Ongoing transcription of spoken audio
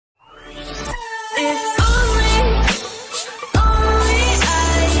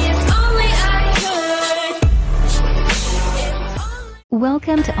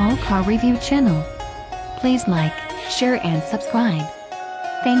Welcome to All Car Review channel. Please like, share and subscribe.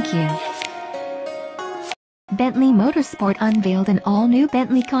 Thank you. Bentley Motorsport unveiled an all-new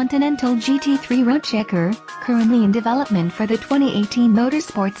Bentley Continental GT3 Racecar, currently in development for the 2018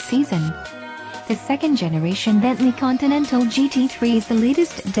 motorsports season. The second-generation Bentley Continental GT3 is the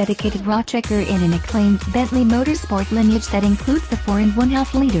latest dedicated Racecar in an acclaimed Bentley Motorsport lineage that includes the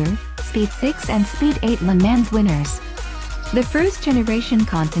 4.5 liter, Speed 6 and Speed 8 Le Mans winners. The first-generation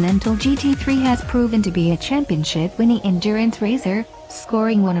Continental GT3 has proven to be a championship-winning endurance racer,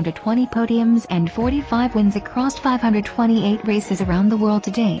 scoring 120 podiums and 45 wins across 528 races around the world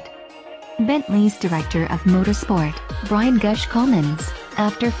to date. Bentley's Director of Motorsport, Gush comments,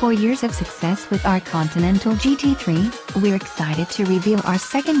 "After 4 years of success with our Continental GT3, we're excited to reveal our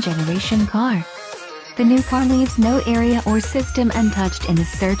second-generation car. The new car leaves no area or system untouched in the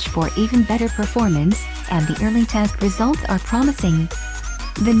search for even better performance, and the early test results are promising."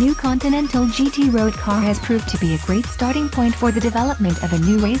 The new Continental GT road car has proved to be a great starting point for the development of a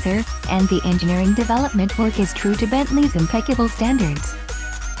new racer, and the engineering development work is true to Bentley's impeccable standards.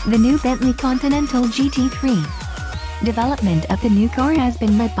 The new Bentley Continental GT3 development of the new car has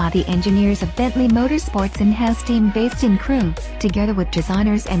been led by the engineers of Bentley Motorsport's in-house team based in Crewe, together with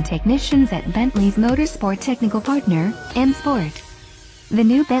designers and technicians at Bentley's motorsport technical partner, M-Sport. The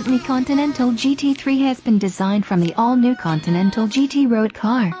new Bentley Continental GT3 has been designed from the all-new Continental GT road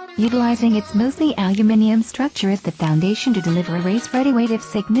car, utilizing its mostly aluminium structure as the foundation to deliver a race-ready weight of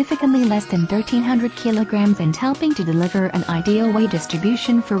significantly less than 1,300 kilograms and helping to deliver an ideal weight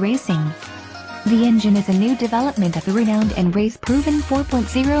distribution for racing. The engine is a new development of the renowned and race-proven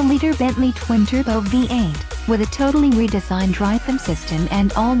 4.0-liter Bentley twin-turbo V8, with a totally redesigned drive-in system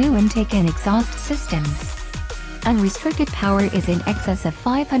and all-new intake and exhaust systems. Unrestricted power is in excess of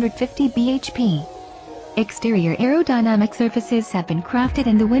 550 bhp. Exterior aerodynamic surfaces have been crafted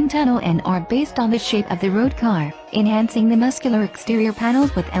in the wind tunnel and are based on the shape of the road car, enhancing the muscular exterior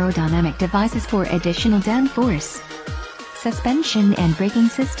panels with aerodynamic devices for additional downforce. Suspension and braking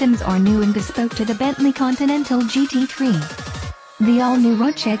systems are new and bespoke to the Bentley Continental GT3. The all-new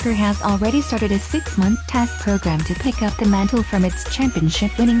Racecar has already started a 6-month test program to pick up the mantle from its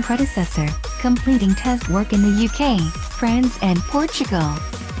championship-winning predecessor, completing test work in the UK, France and Portugal.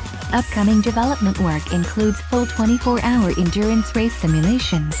 Upcoming development work includes full 24-hour endurance race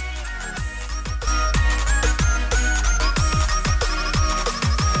simulations,